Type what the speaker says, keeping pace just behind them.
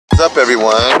up,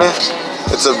 everyone?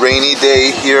 It's a rainy day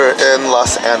here in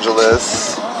Los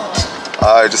Angeles.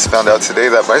 I just found out today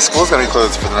that my school is going to be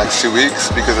closed for the next 2 weeks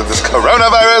because of this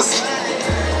coronavirus.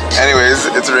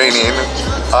 Anyways, it's raining,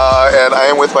 and I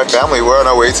am with my family. We're on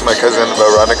our way to my cousin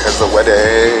Veronica's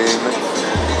wedding.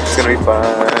 It's going to be fun.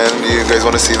 You guys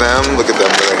want to see them? Look at them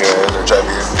right here. They're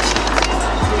driving.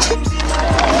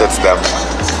 That's them.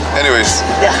 Anyways,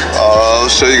 yeah. I'll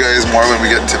show you guys more when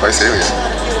we get to Visalia.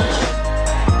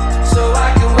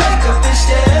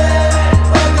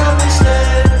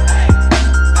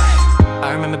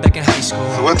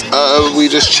 We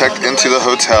just checked into the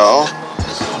hotel.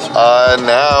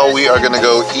 Now we are gonna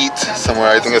go eat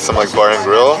somewhere. I think it's some like bar and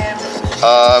grill.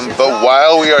 But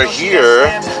while we are here,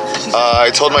 I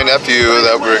told my nephew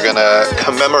that we're gonna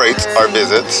commemorate our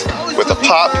visit with a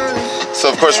pop. So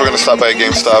of course we're gonna stop by a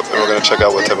GameStop and we're gonna check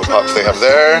out what type of pops they have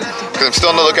there. Because I'm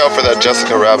still on the lookout for that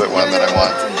Jessica Rabbit one that I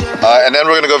want. And then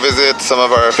we're gonna go visit some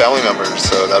of our family members.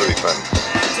 So that'll be fun.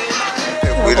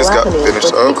 We just got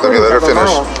finished. Oh, let me let her finish.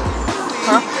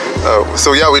 Huh? Oh,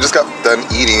 so yeah, we just got done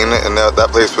eating, and that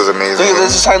place was amazing. Look,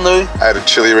 there's a sign, Louis. I had a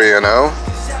chili relleno.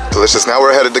 Delicious. Now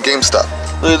we're headed to GameStop.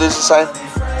 Louis, there's a sign.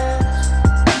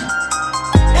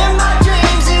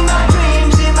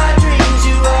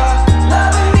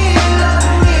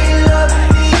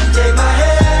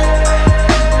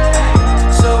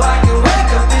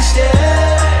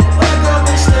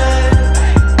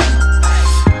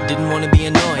 Didn't want to be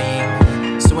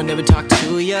annoying, so I never talked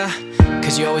to ya.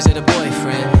 Cause you always had a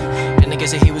boyfriend, and I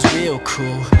guess that he was real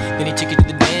cool. Then he took you to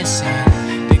the dancing,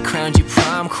 they crowned you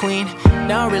prom queen.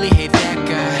 Now I really hate that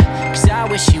guy, cause I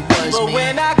wish he was but me.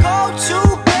 When I go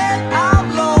to bed,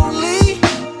 I'm lonely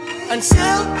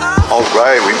until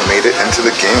Alright, we made it into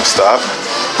the GameStop.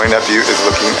 My nephew is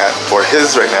looking for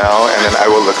his right now, and then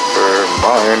I will look for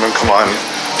mine. And come on,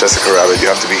 Jessica Rabbit, you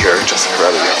have to be here. Jessica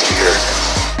Rabbit, you have to be here.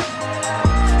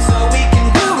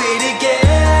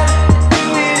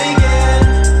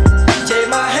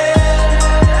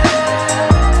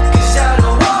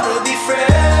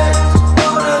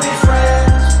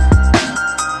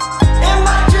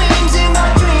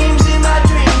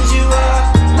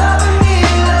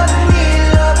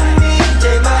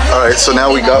 So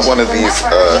now we got one of these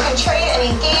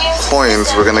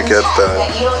coins. We're gonna get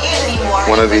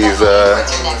one of these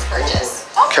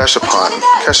cash upon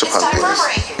things.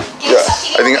 Yeah,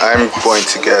 I think I'm going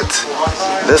to get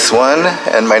this one,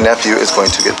 and my nephew is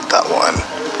going to get that one.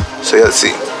 So yeah, let's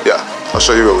see. Yeah, I'll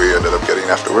show you what we ended up getting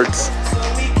afterwards.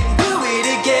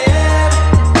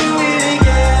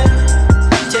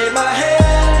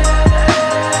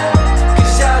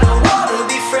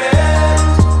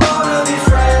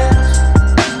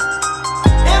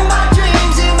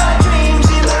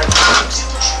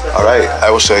 Alright, I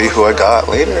will show you who I got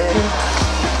later.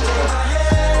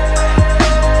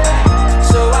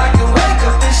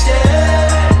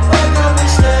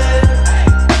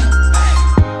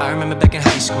 I remember back in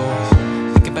high school,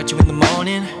 thinking about you in the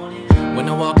morning, when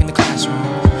I walk in the classroom,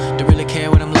 don't really care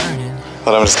what I'm learning.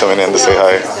 But I'm just coming in to say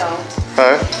hi.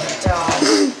 Hi.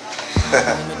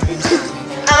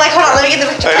 I'm like, hold on, let me get the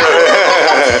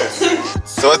picture.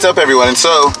 So what's up, everyone? And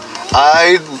so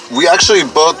we actually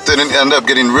both didn't end up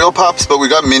getting real pops, but we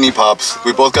got mini pops.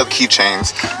 We both got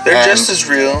keychains. They're just as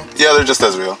real. Yeah, they're just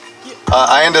as real.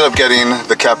 I ended up getting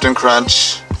the Captain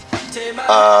Crunch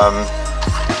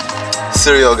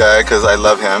cereal guy because I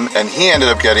love him, and he ended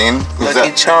up getting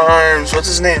Lucky Charms. What's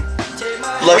his name?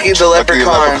 Lucky the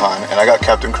Leprechaun. And I got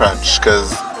Captain Crunch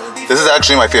because this is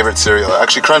actually my favorite cereal.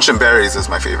 Actually, Crunch and Berries is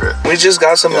my favorite. We just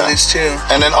got some of these too.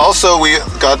 And then also we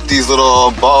got these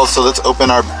little balls, so let's open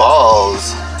our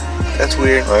balls. That's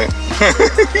weird. Right?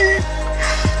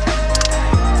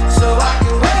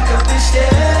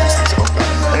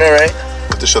 I know, right? You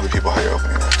have to show the people how you're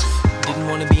opening it. Didn't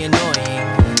want to be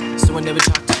annoying, so I never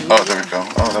talked to you. Oh, there we go.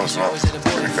 Oh, that was not.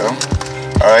 There we go.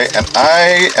 Alright, and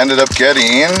I ended up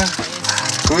getting...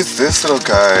 Who's this little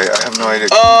guy? I have no idea.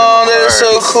 Oh, they're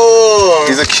so cool.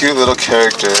 He's a cute little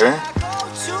character.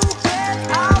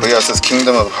 But yeah, it says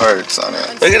Kingdom of Hearts on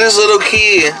it. Look at his little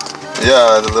key.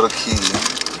 Yeah, the little key.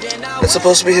 It's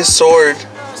supposed to be his sword.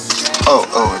 Oh,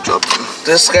 I dropped him.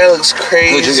 This guy looks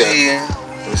crazy. What'd you get?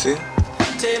 Let me see.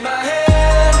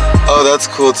 Oh, that's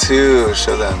cool too.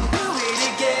 Show them.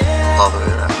 All the way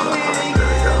around. Hold on.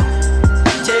 There we go.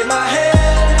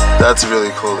 That's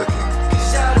really cool looking.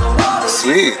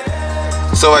 Sweet.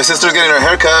 So my sister's getting her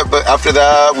haircut, but after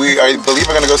that, I believe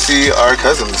we're gonna go see our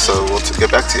cousins. So we'll get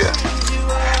back to you.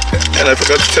 And I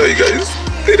forgot to tell you guys,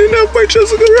 they didn't have my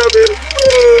Jessica Rabbit.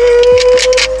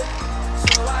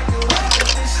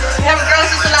 You haven't grown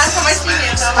since the last time I seen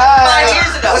you. So 5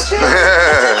 years ago.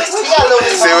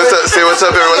 Say what's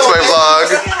up, everyone, to my vlog.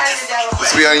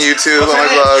 This will be on YouTube on my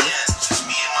vlog.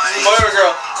 Boy or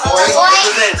girl?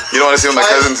 You don't want to see what my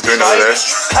cousin's doing over there.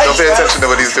 Don't pay attention to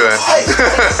what he's doing.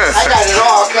 I got it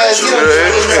all, cuz. You don't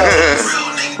even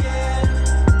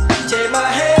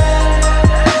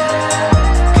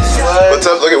know. What's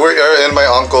up? Look at, we're in my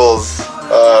uncle's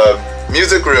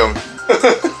music room.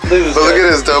 But look at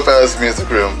his dope ass music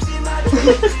room.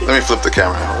 Let me flip the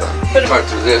camera. Hold on. I went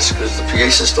through this because the PA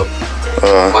system,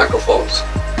 microphones.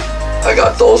 I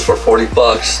got those for 40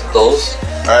 bucks. Those.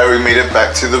 Alright, we made it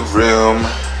back to the room.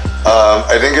 I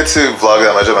didn't get to vlog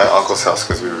that much at my uncle's house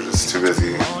because we were just too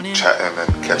busy chatting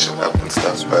and catching up and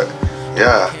stuff. But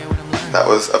yeah, that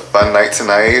was a fun night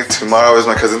tonight. Tomorrow is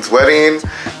my cousin's wedding,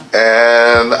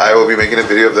 and I will be making a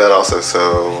video of that also.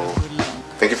 So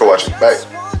thank you for watching. Bye.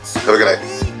 Have a good night.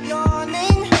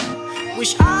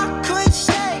 Wish I